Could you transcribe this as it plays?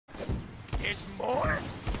There's more?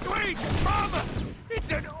 Sweet mama!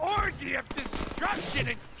 It's an orgy of destruction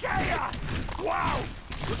and chaos! Wow!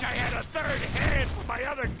 Wish I had a third hand for my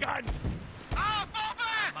other gun! Come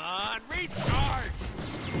on, recharge!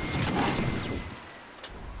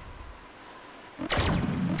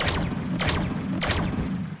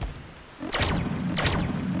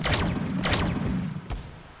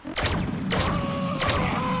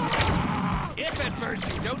 If at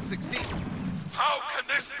first you don't succeed, how can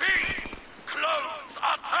this be? Clones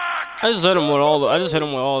attack! I just hit him with all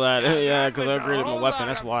that. Yeah, because I upgraded my weapon.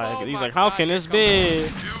 That's why. He's like, how can this be?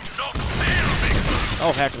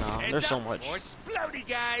 Oh heck no! There's so much. Explodey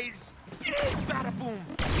guys! Bada boom!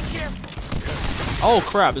 Be careful! Oh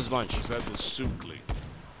crap! There's a bunch. Is that the suit clean?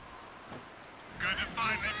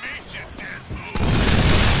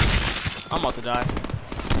 I'm about to die.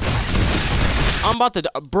 I'm about to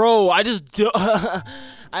die. Bro, I just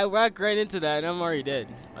I whacked right into that and I'm already dead.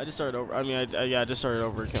 I just started over. I mean, I just started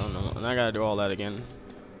over killing them, and I gotta do all that again.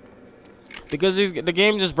 Because the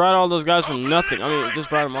game just brought all those guys from nothing. I mean, it just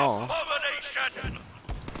brought them all.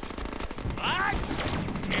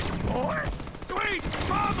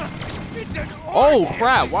 Oh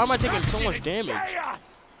crap! Why am I taking so much damage?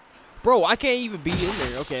 Bro, I can't even be in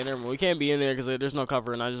there. Okay, never mind. We can't be in there because there's no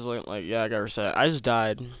cover, and I just like, yeah, I got reset. I just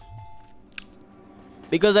died.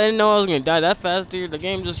 Because I didn't know I was gonna die that fast, dude. The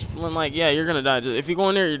game just went like, yeah, you're gonna die. If you go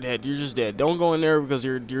in there, you're dead. You're just dead. Don't go in there because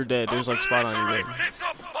you're dead. There's like spot on you dead.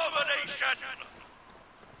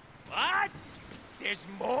 What? There's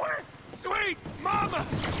more? Sweet mama!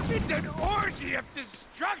 It's an orgy of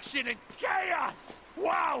destruction and chaos!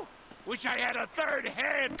 Wow! Wish I had a third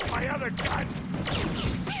hand for my other gun!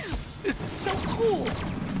 This is so cool!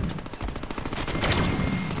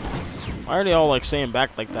 Why are they all like saying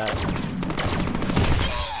back like that?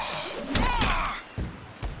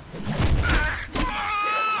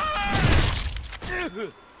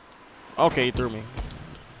 Okay, he threw me.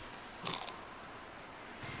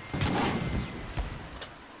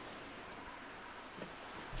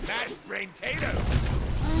 Mashed brain tato!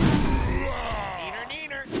 Neener,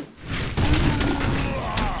 neener!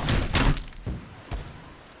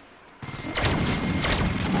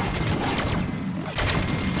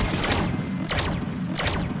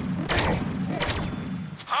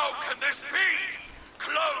 How can this be?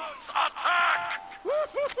 Clones attack!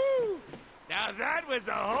 Woo-hoo-hoo! Now that was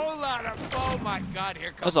a whole lot of. Oh my God!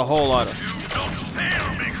 Here comes. That's a whole lot of. You don't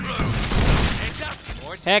fail me,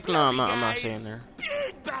 Clones. Heck no, I'm not saying there.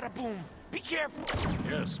 Big bada boom! Be careful.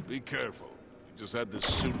 Yes, be careful. You just had this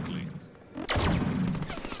suit cleaned.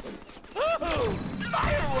 Woohoo!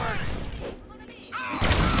 Fireworks!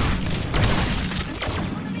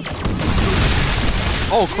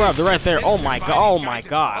 Oh crap, they're right there. Oh my god. Oh my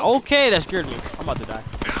god. Okay, that scared me. I'm about to die.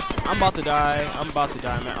 I'm about to die. I'm about to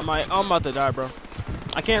die, man. I'm about to die, bro.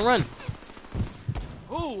 I can't run.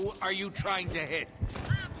 Who are you trying to hit?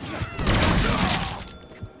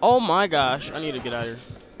 Oh my gosh. I need to get out of here.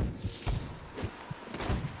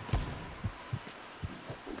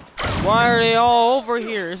 Why are they all over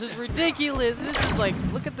here? This is ridiculous. This is like,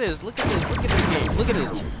 look at this. Look at this. Look at this game. Look at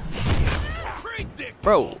this.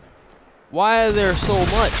 Bro, why are there so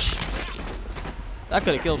much? That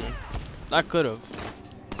could have killed me. That could have.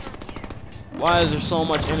 Why is there so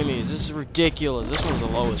much enemies? This is ridiculous. This one's the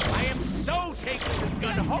lowest one. I am so taking this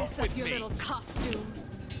gun home with your me. little costume.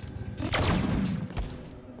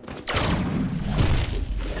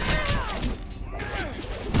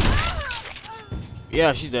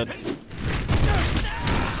 Yeah, she's dead. This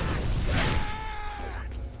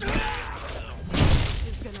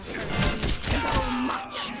is gonna hurt me so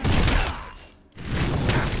much.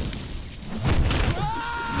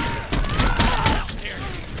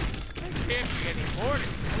 Can't be any more to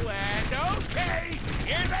do, and okay,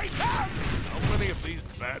 here they come! How many of these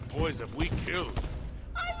bad boys have we killed?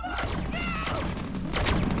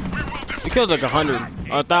 We killed like 100,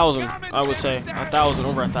 1,000, I would say. 1,000,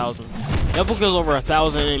 over 1,000. Deadpool kills over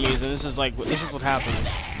 1,000 enemies, and this is like, this is what happens.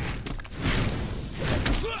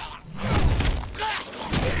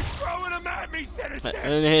 Throwing them at me, citizen.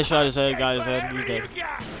 And then he shot his head, got his head, he's dead.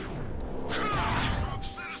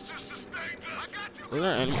 Was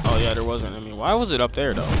there an enemy? Oh yeah, there was an enemy. Why was it up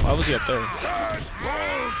there though? Why was he up there?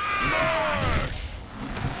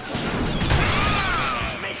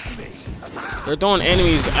 They're throwing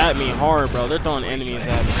enemies at me hard, bro. They're throwing enemies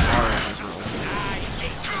at me hard.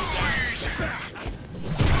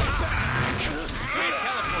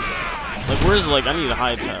 Like, where's like? I need a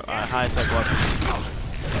high tech weapon.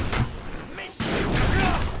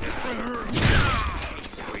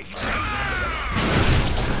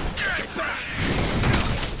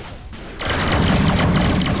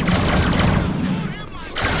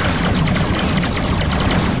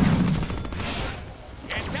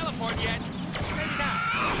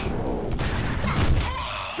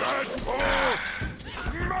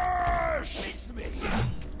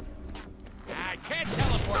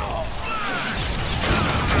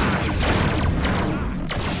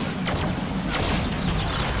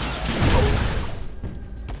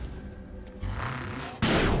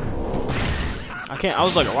 can't. I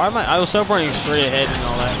was like, why am I? I was teleporting straight ahead and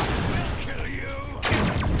all that.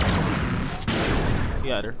 He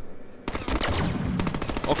had her.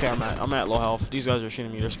 Okay, I'm at low health. These guys are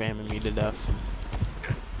shooting me. They're spamming me to death.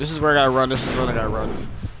 This is where I gotta run. This is where I gotta run.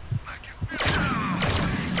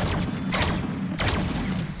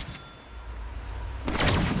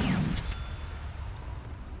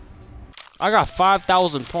 I got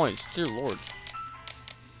 5,000 points. Dear Lord.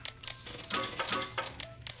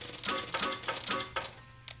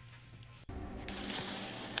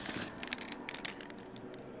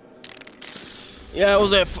 Yeah, it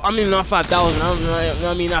was at, I mean, not 5,000.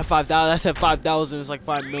 I mean, not 5,000. I said 5,000. It's like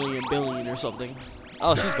 5 million billion or something.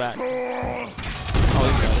 Oh, she's back. Oh,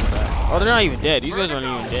 these guys are back. Oh, they're not even dead. These guys aren't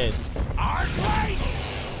even dead. Arclight!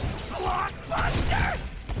 Blockbuster!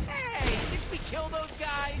 Hey, did we kill those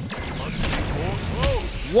guys?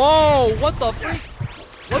 Whoa! What the freak?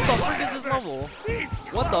 What the freak is this level?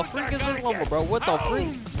 What the freak is this level, bro? What the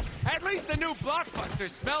freak? At least the new Blockbuster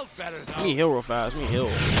smells better, though. Let me heal real fast. Let me heal.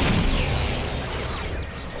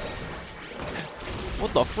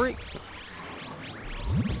 What the freak?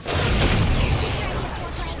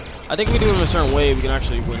 I think if we do it in a certain way, we can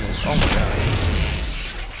actually win this. Oh my god.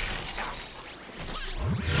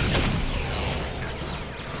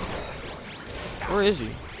 Where is he?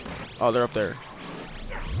 Oh, they're up there.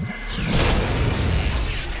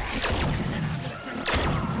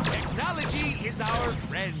 Technology is our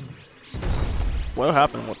friend. What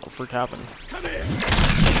happened? What the freak happened? Come here.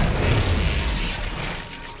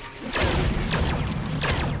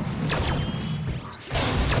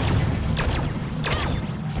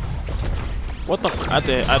 What the frick? I have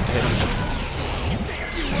to hit him.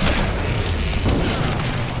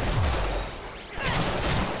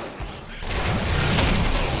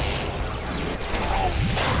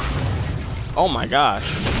 Oh my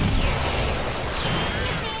gosh.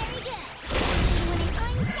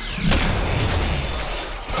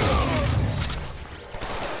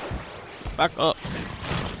 Back up.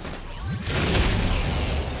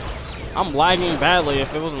 I'm lagging badly.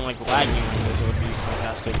 If it wasn't like lagging like this, it would be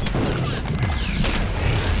fantastic.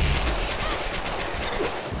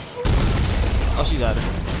 Oh, she's at it.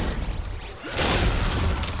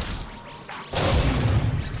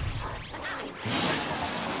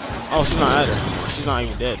 Oh, she's not at her. She's not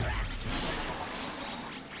even dead.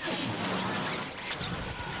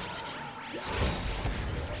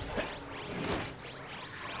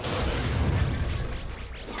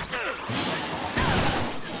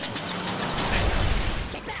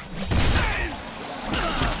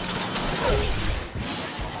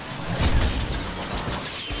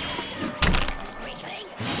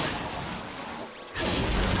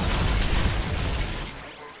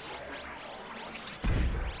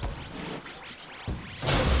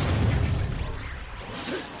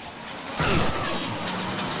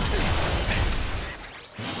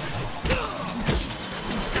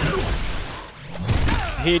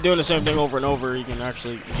 He doing the same thing over and over. You can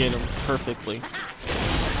actually get him perfectly.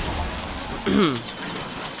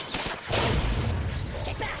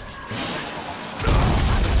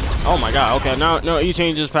 Oh my god. Okay, now no, he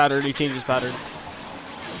changed his pattern. He changed his pattern.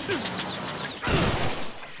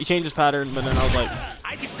 He changed his pattern, but then I was like,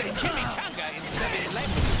 I could say chimichanga instead of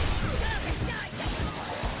electric.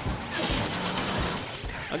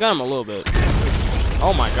 I got him a little bit.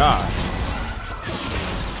 Oh my god.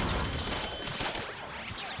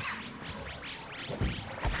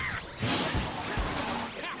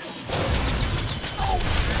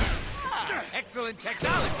 Excellent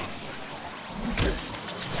technology.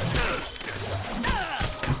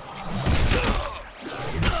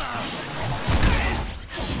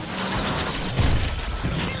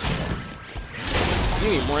 You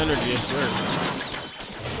need more energy, I swear.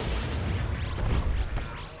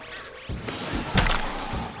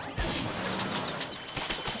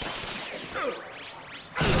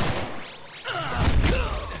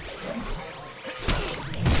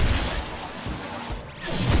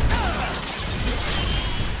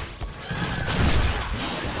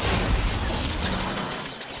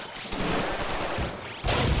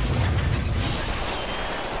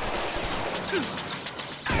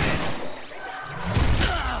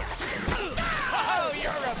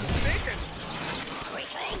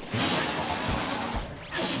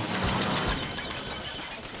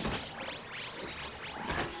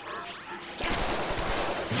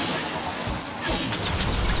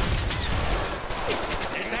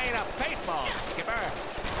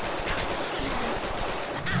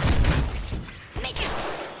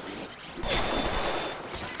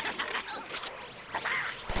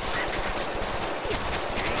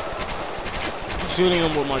 Shooting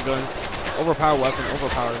him with my gun. Overpowered weapon,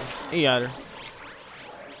 overpowered. He got her.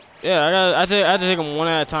 Yeah, I had to take them one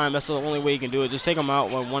at a time. That's the only way you can do it. Just take them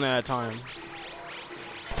out one at a time.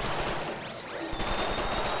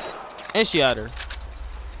 And she had her.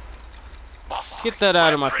 Get that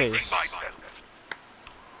out of my face.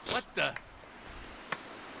 What the?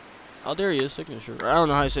 Oh, there he is. Signature. I don't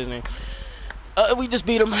know how you say his name. We just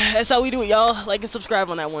beat him. That's how we do it, y'all. Like and subscribe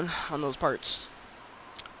on that one, on those parts.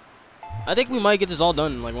 I think we might get this all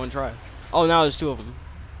done in like one try. Oh, now there's 2 of them.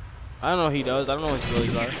 I don't know what he does. I don't know what his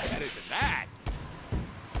abilities are. Better than that.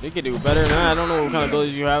 You can do better than that. I don't know what kind of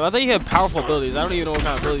abilities you have. I think you have powerful abilities. I don't even know what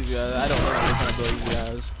kind of abilities you have. I don't know what kind of abilities he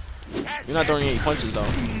has. You're not throwing any punches though.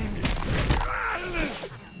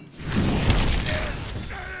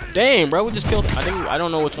 Damn, bro, we just killed. I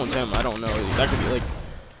don't know which one's him. I don't know. That could be like.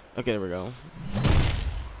 Okay, there we go.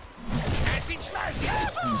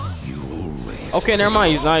 Okay, never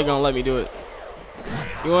mind. He's not even gonna let me do it.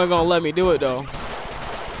 You ain't gonna let me do it though.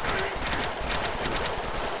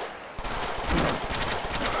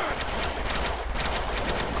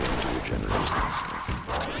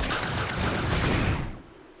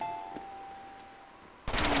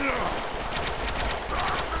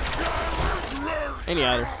 And he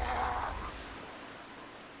had her.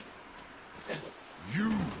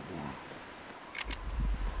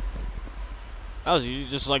 That was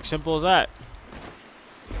just like simple as that.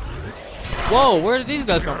 Whoa, where did these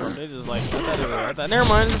guys come from? They just like, I thought, never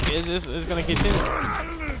mind, it's gonna continue.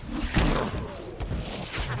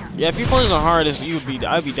 Yeah, if you play on hard,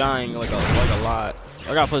 I'd be dying like a lot.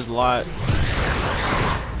 I gotta play a lot.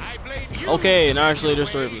 Okay, now actually there's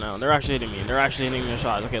 3 of them now. They're actually hitting me. They're actually hitting me with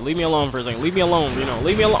shots. Okay, leave me alone for a second. Leave me alone, you know.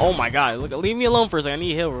 Leave me alone. Oh my god, look, leave me alone for a second. I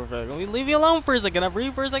need heal real fast. Leave me alone for a second. Can I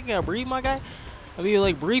breathe for a second? Can I breathe, my guy? I mean,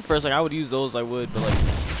 like breathe for a second. I would use those. I would, but like.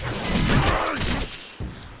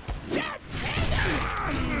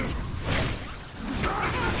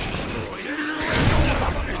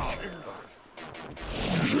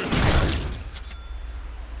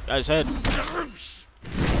 Guy's head.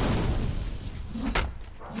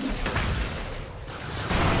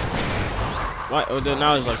 What? Oh,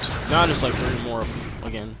 now there's like 3 more of them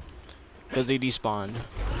again, because they despawned.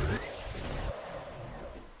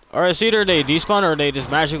 All right, see, either they despawn or they just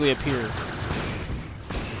magically appear.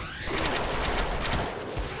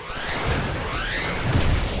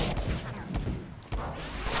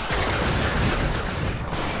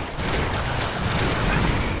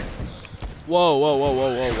 Whoa, whoa, whoa, whoa,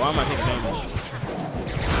 whoa! Why am I taking damage?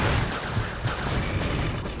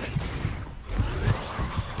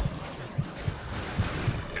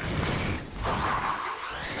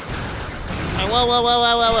 Whoa, whoa, whoa,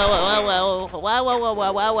 whoa, whoa, whoa, whoa, whoa, whoa,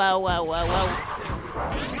 whoa, whoa, whoa, whoa,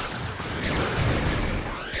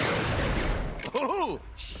 whoa, Ooh,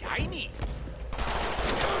 shiny.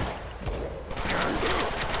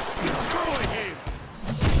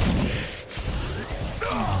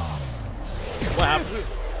 What happened?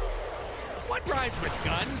 What rhymes with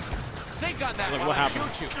guns? Think on that Like, while what I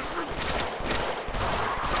happened? shoot you.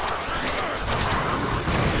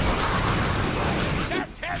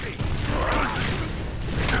 That's heavy.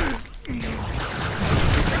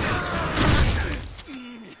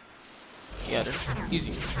 Yeah, they're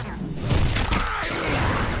easy.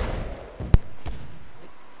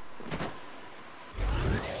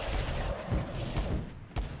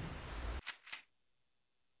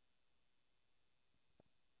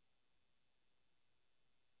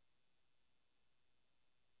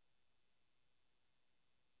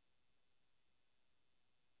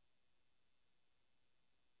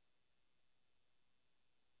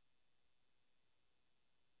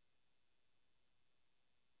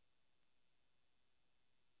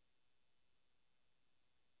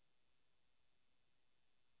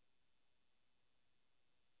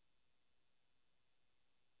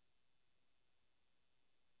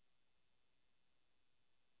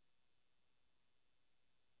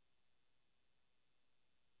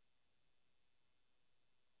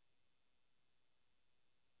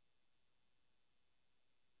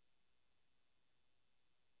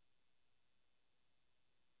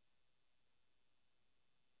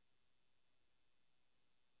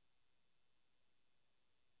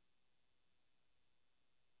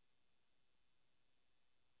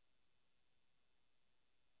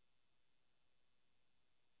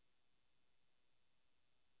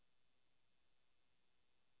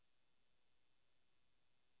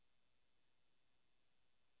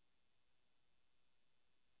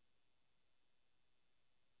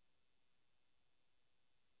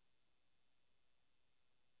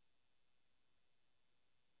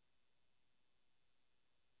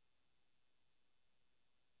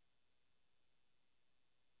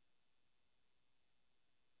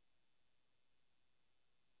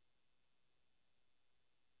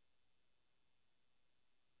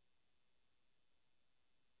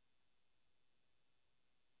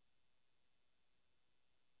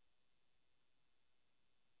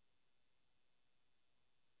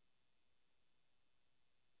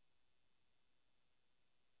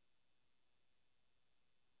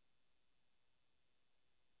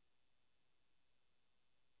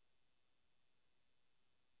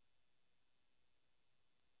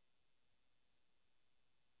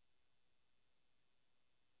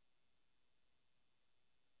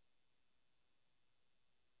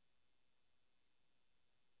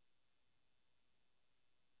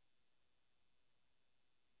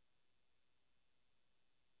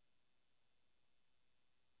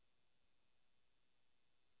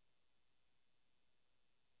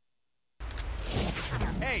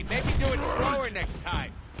 Hey, maybe do it slower next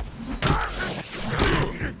time.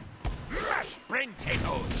 Mash brain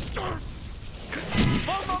potatoes.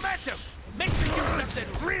 Full momentum. Make me do something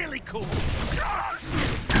really cool.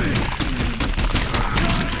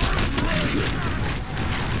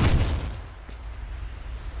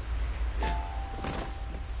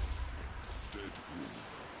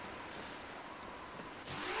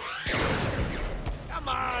 Come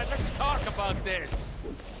on, let's talk about this.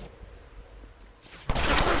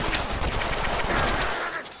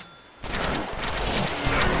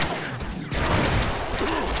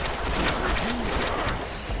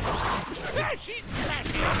 She's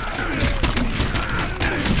smashing.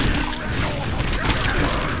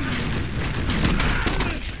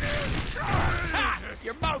 Ha!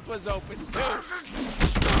 Your mouth was open too. Oh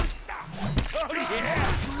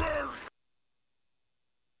yeah.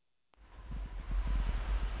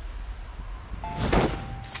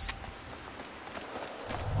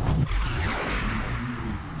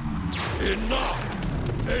 Enough!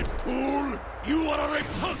 Deadpool, you are a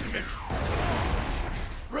repugnant!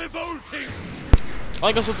 Revolting!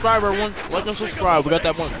 Like and subscribe, everyone. Like and subscribe. We got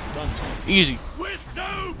that one done. Easy. With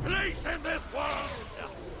no place in this world!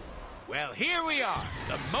 Well, here we are,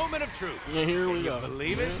 the moment of truth. Yeah, here we go.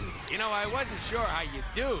 Believe it? You know, I wasn't sure how you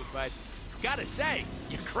do, but gotta say,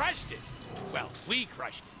 you crushed it. Well, we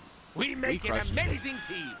crushed it. We make an amazing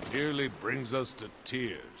team. Nearly brings us to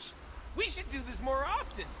tears. We should do this more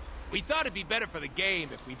often. We thought it'd be better for the game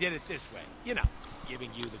if we did it this way. You know, giving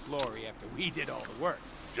you the glory after we did all the work.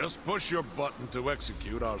 Just push your button to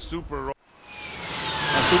execute our super... A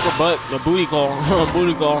super butt, the booty call,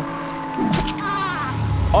 booty call.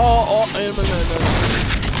 Oh,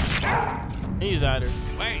 he's at her.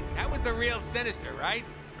 Wait, that was the real Sinister, right?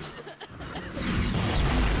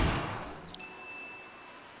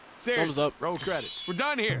 Seriously, Thumbs up. roll credits. We're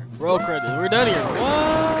done here. Roll credits. We're done here.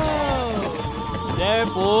 Whoa!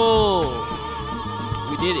 Deadpool!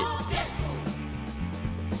 We did it.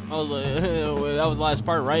 I was like, that was the last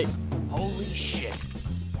part, right? Holy shit.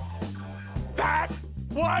 That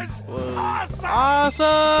was awesome!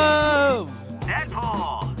 Awesome!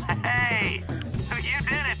 Deadpool! Hey! You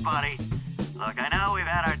did it, buddy. Look, I know we've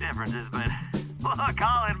had our differences, but look,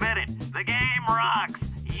 I'll admit it. The game rocks.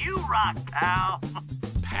 You rock, pal.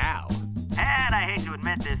 Pal. And I hate to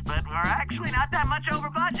admit this, but we're actually not that much over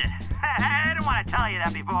budget. I didn't want to tell you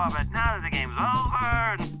that before, but now that the game's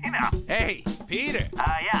over, and, you know. Hey, Peter.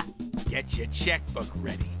 Yeah. Get your checkbook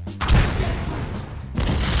ready.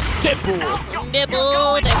 Deadpool! You're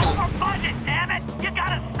going over budget, damn it! You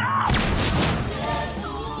gotta stop!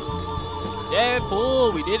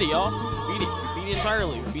 Deadpool! We did it, y'all. We beat it. We beat it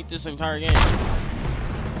entirely. We beat this entire game.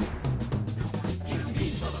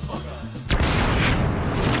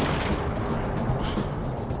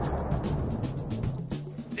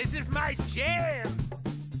 This is my jam.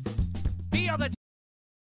 Feel the...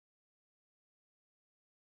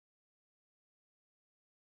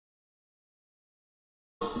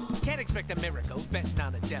 Can't expect a miracle betting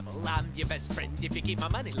on the devil. I'm your best friend if you keep my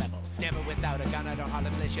money level. Never without a gun, I don't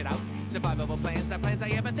hardly flesh it out. Survivable plans are plans I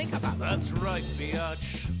ever think about. That's right,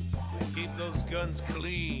 biatch. We keep those guns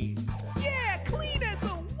clean. Yeah, clean as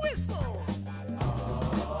a whistle.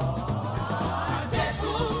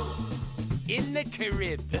 In the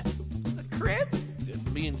crib. The crib?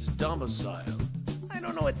 It means domicile. I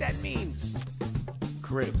don't know what that means.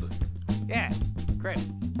 Crib. Yeah, crib.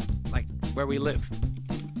 Like where we live.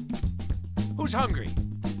 Who's hungry?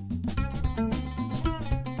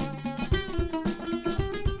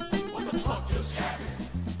 What the fuck just happened?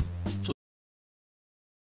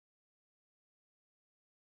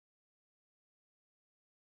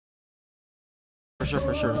 For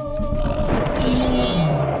sure.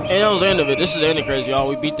 And that was the end of it. This is the end of Crazy, y'all.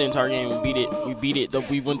 We beat the entire game. We beat it. We beat it.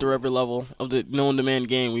 We went through every level of the no-on-demand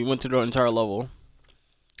game. We went through the entire level.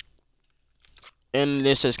 And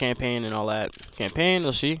this says campaign and all that. Campaign,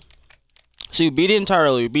 let's see. So we beat it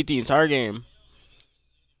entirely. We beat the entire game.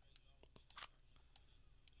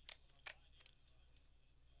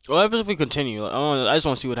 What happens if we continue? I just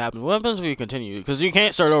want to see what happens. What happens if we continue? Because you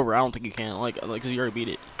can't start over. I don't think you can. Like, because you already beat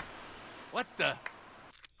it. What the?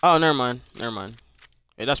 Oh, never mind. Never mind.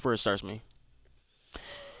 Yeah, that's where it starts me.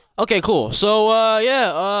 Okay, cool. So,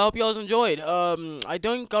 yeah, hope you guys enjoyed. I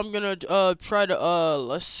think I'm gonna, try to,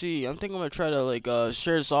 let's see. I think I'm gonna try to, like,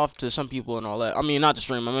 share this off to some people and all that. I mean, not the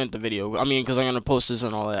stream. I meant the video. I mean, because I'm gonna post this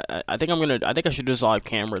and all that. I think I should do this off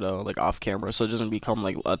camera, though. Like, off camera, so it doesn't become,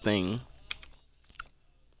 like, a thing.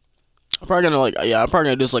 I'm probably gonna like, yeah, I'm probably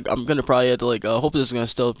gonna just like, I'm gonna probably have to like, hope this is gonna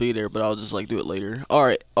still be there, but I'll just like do it later. All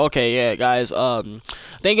right, okay, yeah, guys.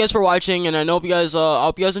 Thank you guys for watching, and I hope you guys, I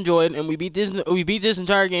hope you guys enjoyed. And we beat this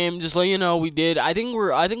entire game. Just let you know, we did. I think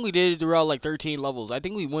we did it throughout like 13 levels. I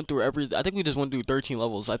think we went through I think we just went through 13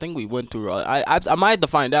 levels. I think we went through. I might have to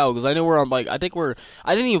find out because I know we're on like, I didn't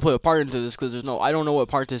even put a part into this because I don't know what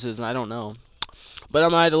part this is, and I don't know. But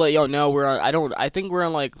I'm gonna have to let y'all know we're on. I think we're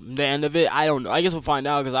on like the end of it. I don't know. I guess we'll find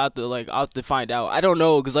out because I'll have to find out. I don't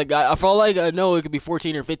know because like I feel like I know it could be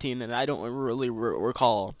 14 or 15, and I don't really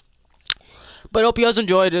recall. But I hope you guys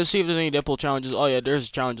enjoyed. Let's see if there's any Deadpool challenges. Oh yeah, there's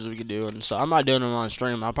challenges we can do, and so I'm not doing them on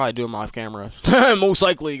stream. I'll probably do them off camera, most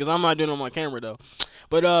likely, because I'm not doing them on camera though.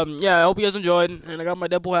 But yeah, I hope you guys enjoyed, and I got my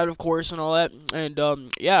Deadpool hat, of course, and all that, and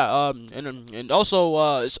yeah, and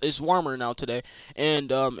also it's warmer now today,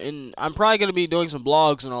 and I'm probably gonna be doing some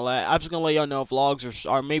vlogs and all that. I'm just gonna let y'all know if vlogs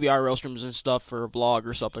or maybe IRL streams and stuff for a vlog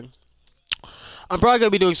or something. I'm probably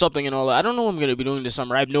gonna be doing something and all that. I don't know what I'm gonna be doing this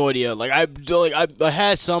summer. I have no idea. Like I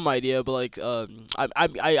had some idea, but like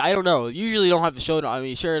I don't know. Usually don't have to show it. I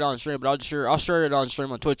mean, share it on stream, but I'll share it on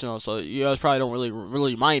stream on Twitch and all. So you guys probably don't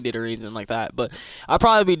really mind it or anything like that. But I'll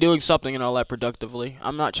probably be doing something and all that productively.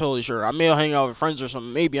 I'm not totally sure. I may hang out with friends or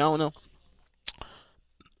something. Maybe, I don't know.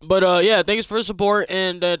 But yeah, thanks for the support,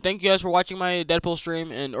 and thank you guys for watching my Deadpool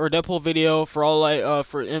stream or Deadpool video for all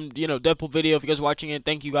Deadpool video. If you guys are watching it,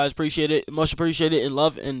 thank you guys, appreciate it, much appreciated, and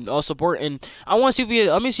love and all support. And I want to see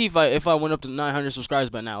let me see if I went up to 900 subscribers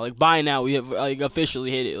by now. Like by now we have like officially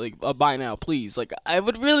hit it. Like by now, please. Like I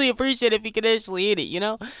would really appreciate it if we could actually hit it. You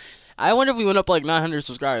know. I wonder if we went up like 900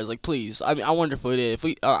 subscribers. Like please. I mean, I wonder if we did. If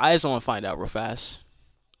we, I just want to find out real fast.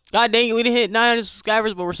 God dang it, we didn't hit 900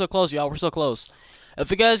 subscribers, but we're so close, y'all. We're so close. If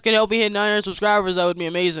you guys can help me hit 900 subscribers, that would be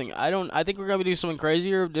amazing. I think we're gonna be doing something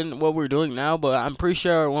crazier than what we're doing now, but I'm pretty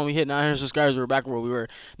sure when we hit 900 subscribers, we're back where we were.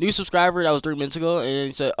 New subscriber, that was 3 minutes ago, and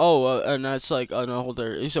he said, oh, and that's like, no, hold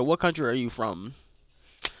there. He said, what country are you from?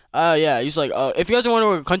 Yeah, he's like, if you guys are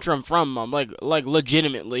wondering what country I'm from, I'm like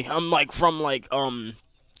legitimately, I'm like from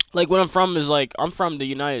like what I'm from is like I'm from the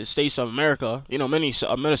United States of America, you know,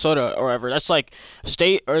 Minnesota or whatever. That's like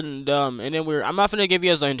state, and then I'm not gonna give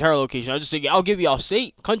you guys the entire location. I'll give you all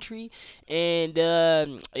state, country, and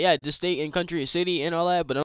yeah, the state and country and city and all that. But